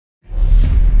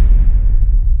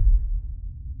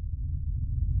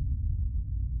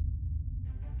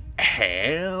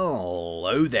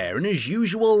Hello there, and as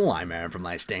usual, I'm Aaron from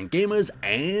Let's Stand Gamers,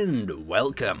 and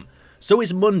welcome. So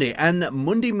it's Monday, and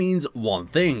Monday means one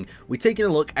thing. We're taking a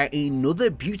look at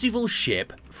another beautiful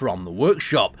ship from the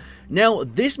workshop. Now,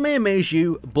 this may amaze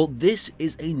you, but this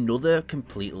is another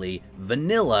completely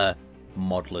vanilla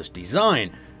modless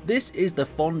design. This is the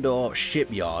Fondor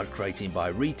Shipyard created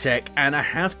by Retech, and I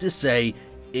have to say,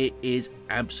 it is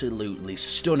absolutely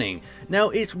stunning. Now,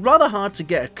 it's rather hard to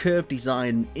get a curved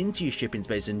design into your ship in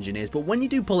Space Engineers, but when you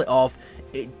do pull it off,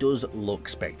 it does look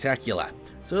spectacular.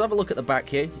 So let's have a look at the back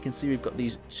here. You can see we've got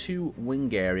these two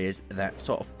wing areas that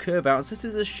sort of curve out. So this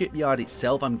is a shipyard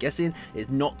itself. I'm guessing it's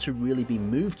not to really be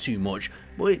moved too much,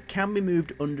 but it can be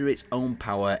moved under its own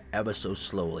power ever so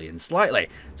slowly and slightly.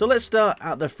 So let's start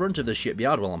at the front of the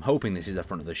shipyard. Well, I'm hoping this is the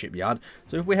front of the shipyard.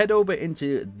 So if we head over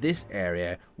into this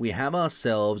area, we have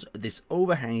ourselves this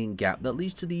overhanging gap that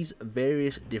leads to these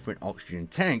various different oxygen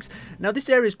tanks. Now, this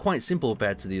area is quite simple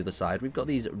compared to the other side. We've got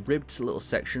these ribbed little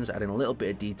sections adding a little bit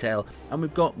of detail, and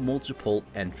we've got multiple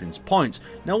entrance points.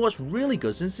 Now, what's really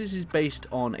good, since this is based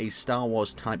on a Star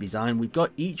Wars type design, we've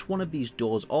got each one of these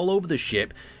doors all over the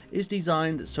ship is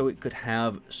designed so it could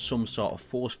have some sort of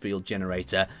force field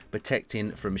generator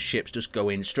protecting from ships just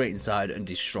going straight inside and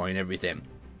destroying everything.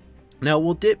 Now,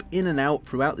 we'll dip in and out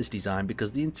throughout this design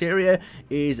because the interior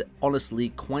is honestly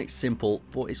quite simple,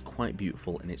 but it's quite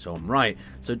beautiful in its own right.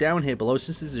 So down here below,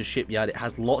 since this is a shipyard, it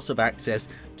has lots of access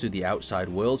to the outside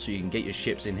world, so you can get your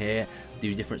ships in here,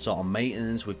 do different sort of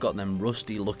maintenance. We've got them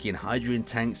rusty looking hydrogen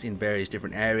tanks in various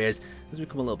different areas. As we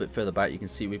come a little bit further back, you can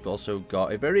see we've also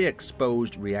got a very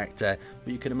exposed reactor,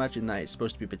 but you can imagine that it's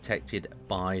supposed to be protected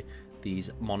by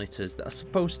these monitors that are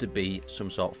supposed to be some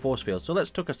sort of force field. So let's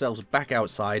tuck ourselves back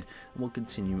outside and we'll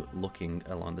continue looking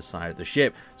along the side of the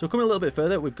ship. So coming a little bit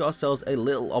further, we've got ourselves a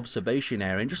little observation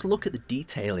area, and just look at the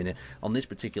detail in it on this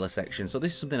particular section. So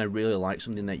this is something I really like,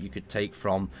 something that you could take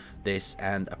from this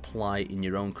and apply in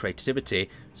your own creativity.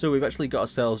 So we've actually got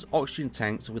ourselves oxygen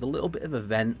tanks with a little bit of a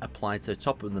vent applied to the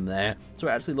top of them there, so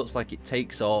it actually looks like it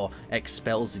takes or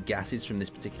expels the gases from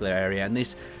this particular area, and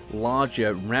this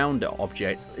larger rounder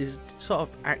object is sort of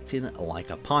acting like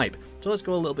a pipe. So let's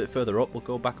go a little bit further up. We'll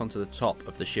go back onto the top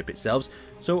of the ship itself.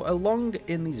 So along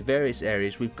in these various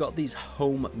areas, we've got these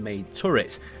homemade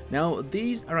turrets. Now,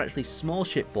 these are actually small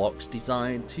ship blocks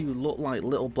designed to look like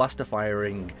little blaster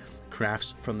firing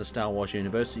crafts from the Star Wars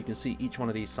universe. So you can see each one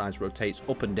of these sides rotates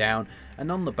up and down, and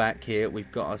on the back here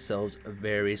we've got ourselves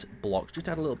various blocks, just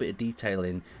add a little bit of detail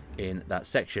in that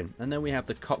section. And then we have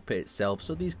the cockpit itself,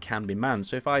 so these can be manned.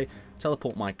 So if I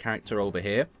teleport my character over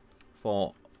here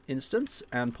for instance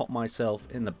and pop myself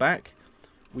in the back,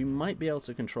 we might be able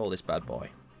to control this bad boy.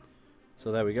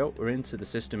 So there we go, we're into the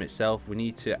system itself. We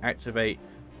need to activate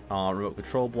our remote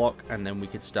control block, and then we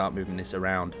can start moving this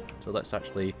around. So let's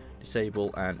actually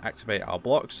disable and activate our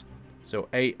blocks. So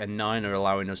 8 and 9 are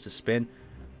allowing us to spin,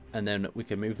 and then we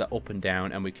can move that up and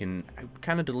down, and we can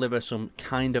kind of deliver some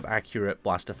kind of accurate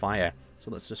blaster fire.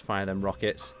 So let's just fire them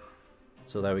rockets.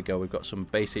 So there we go, we've got some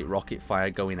basic rocket fire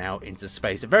going out into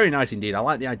space. Very nice indeed. I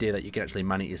like the idea that you can actually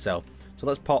man it yourself. So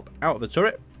let's pop out of the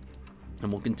turret,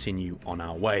 and we'll continue on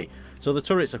our way. So the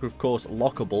turrets are of course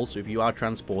lockable, so if you are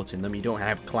transporting them, you don't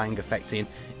have clang affecting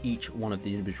each one of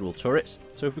the individual turrets.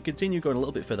 So if we continue going a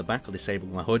little bit further back, I'll disable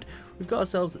my HUD, we've got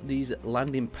ourselves these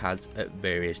landing pads at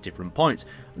various different points.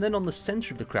 And then on the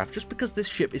center of the craft, just because this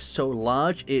ship is so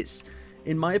large, it's,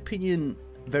 in my opinion,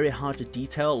 very hard to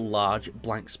detail large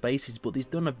blank spaces, but they've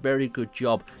done a very good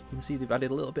job. You can see they've added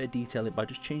a little bit of detail in by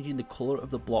just changing the color of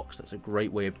the blocks. That's a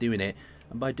great way of doing it,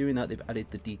 and by doing that they've added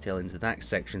the detail into that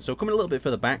section. So coming a little bit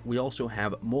further back, we also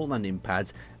have more landing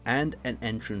pads and an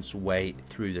entrance way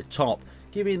through the top,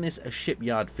 giving this a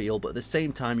shipyard feel, but at the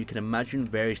same time you can imagine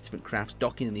various different crafts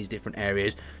docking in these different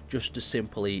areas just to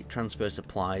simply transfer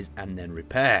supplies and then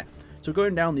repair. So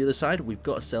going down the other side, we've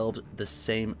got ourselves the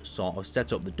same sort of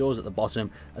setup, the doors at the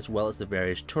bottom as well as the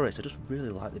various turrets. I just really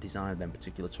like the design of them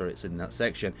particular turrets in that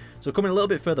section. So coming a little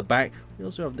bit further back, we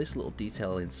also have this little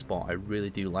detailing spot I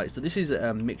really do like. So this is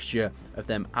a mixture of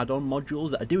them add-on modules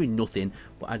that are doing nothing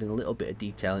but adding a little bit of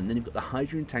detail, and then you've got the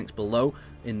hydrogen tanks below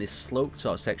in this sloped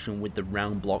sort of section with the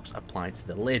round blocks applied to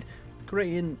the lid,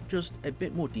 creating just a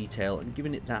bit more detail and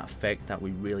giving it that effect that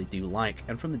we really do like.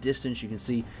 And from the distance you can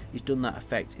see he's done that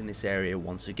effect in this area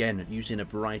once again, using a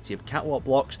variety of catwalk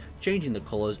blocks, changing the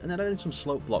colours, and then adding some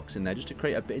slope blocks in there just to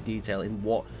create a bit of detail in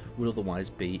what would otherwise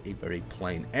be a very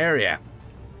plain area.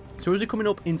 So as we're coming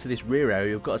up into this rear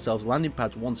area, we've got ourselves landing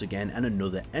pads once again and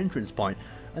another entrance point,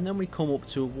 and then we come up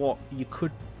to what you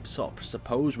could sort of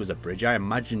suppose was a bridge. I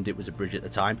imagined it was a bridge at the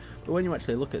time, but when you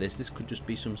actually look at this could just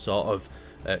be some sort of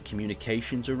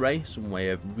communications array, some way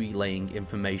of relaying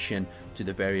information to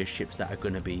the various ships that are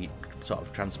going to be sort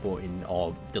of transporting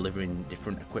or delivering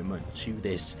different equipment to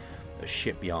this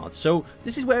shipyard. So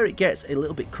this is where it gets a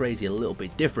little bit crazy, a little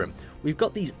bit different. We've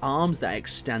got these arms that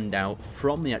extend out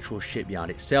from the actual shipyard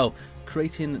itself,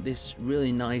 creating this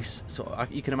really nice sort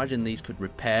of, you can imagine these could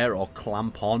repair or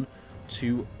clamp on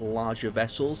to larger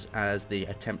vessels as they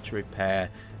attempt to repair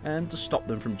and to stop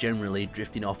them from generally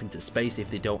drifting off into space if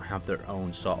they don't have their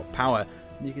own sort of power.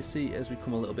 And you can see as we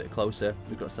come a little bit closer,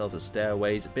 we've got ourselves a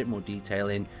stairways, a bit more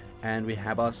detailing, and we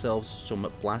have ourselves some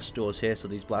blast doors here, so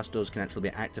these blast doors can actually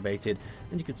be activated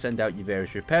and you can send out your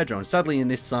various repair drones. Sadly in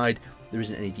this side there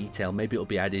isn't any detail, maybe it'll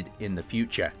be added in the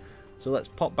future. So let's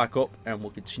pop back up and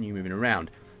we'll continue moving around.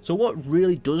 So what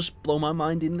really does blow my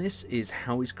mind in this is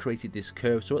how he's created this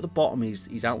curve. So at the bottom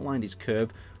he's outlined his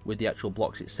curve with the actual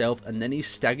blocks itself, and then he's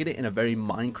staggered it in a very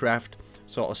Minecraft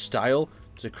sort of style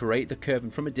to create the curve,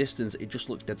 and from a distance it just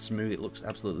looks dead smooth. It looks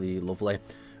absolutely lovely.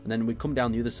 And then we come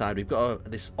down the other side, we've got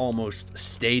this almost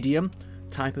stadium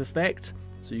type effect.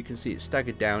 So you can see it's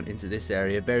staggered down into this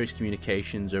area, various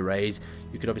communications arrays.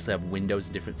 You could obviously have windows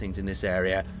and different things in this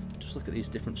area. Just look at these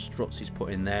different struts he's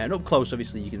put in there. And up close,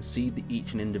 obviously, you can see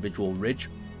each and individual ridge.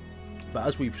 But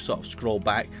as we sort of scroll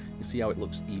back, you see how it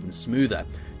looks even smoother.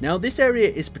 Now, this area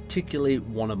is particularly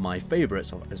one of my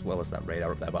favorites, as well as that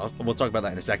radar up there, but we'll talk about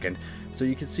that in a second. So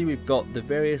you can see we've got the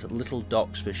various little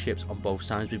docks for ships on both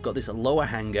sides. We've got this lower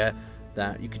hangar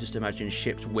that you could just imagine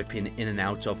ships whipping in and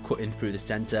out of, cutting through the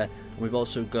center. And we've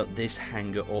also got this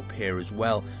hangar up here as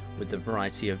well, with the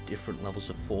variety of different levels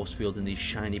of force field and these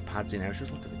shiny pads in there.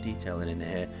 Just look at the detailing in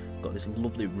here. We've got this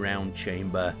lovely round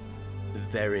chamber,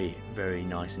 very, very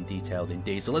nice and detailed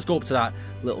indeed. So let's go up to that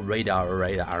little radar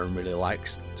array that Aaron really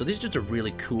likes. So this is just a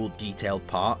really cool detailed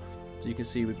part. So you can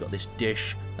see we've got this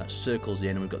dish that circles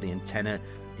in, and we've got the antenna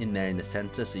in there in the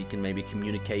center, so you can maybe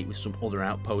communicate with some other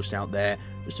outposts out there.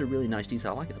 Just a really nice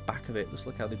detail. I like at the back of it. Just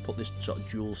look how they put this sort of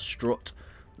dual strut,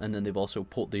 and then they've also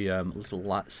put the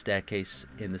little staircase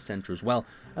in the center as well.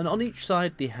 And on each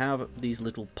side they have these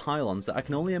little pylons that I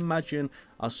can only imagine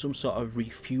are some sort of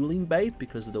refueling bay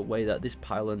because of the way that this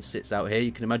pylon sits out here.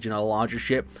 You can imagine a larger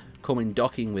ship coming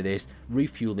docking with this,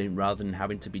 refueling rather than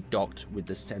having to be docked with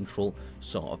the central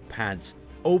sort of pads.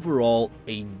 Overall,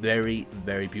 a very,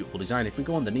 very beautiful design. If we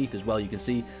go underneath as well, you can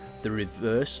see the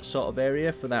reverse sort of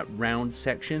area for that round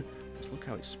section. Just look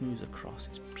how it smooths across.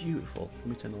 It's beautiful. Let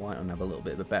me turn the light on and have a little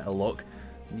bit of a better look.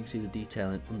 And you can see the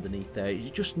detailing underneath there.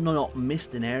 You just not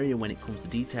missed an area when it comes to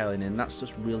detailing, and that's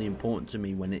just really important to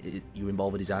me when you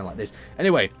involve a design like this.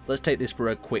 Anyway, let's take this for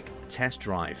a quick test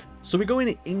drive. So we're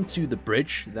going into the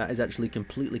bridge that is actually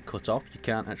completely cut off. You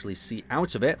can't actually see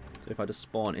out of it. So if I just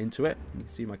spawn into it, you can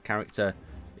see my character.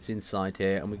 It's inside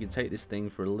here, and we can take this thing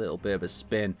for a little bit of a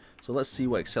spin. So let's see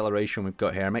what acceleration we've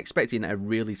got here. I'm expecting a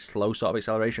really slow sort of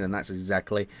acceleration, and that's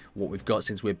exactly what we've got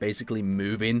since we're basically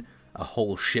moving a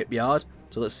whole shipyard.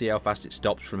 So let's see how fast it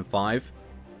stops from 5.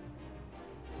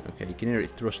 Okay, you can hear it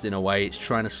thrusting away. It's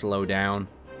trying to slow down.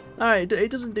 Alright,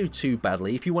 it doesn't do too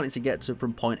badly. If you wanted to get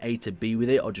from point A to B with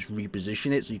it, or just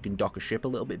reposition it so you can dock a ship a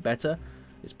little bit better,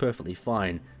 it's perfectly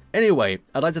fine. Anyway,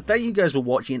 I'd like to thank you guys for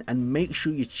watching, and make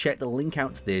sure you check the link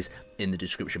out to this in the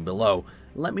description below.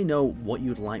 Let me know what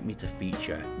you'd like me to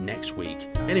feature next week.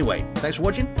 Anyway, thanks for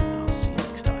watching, and I'll see you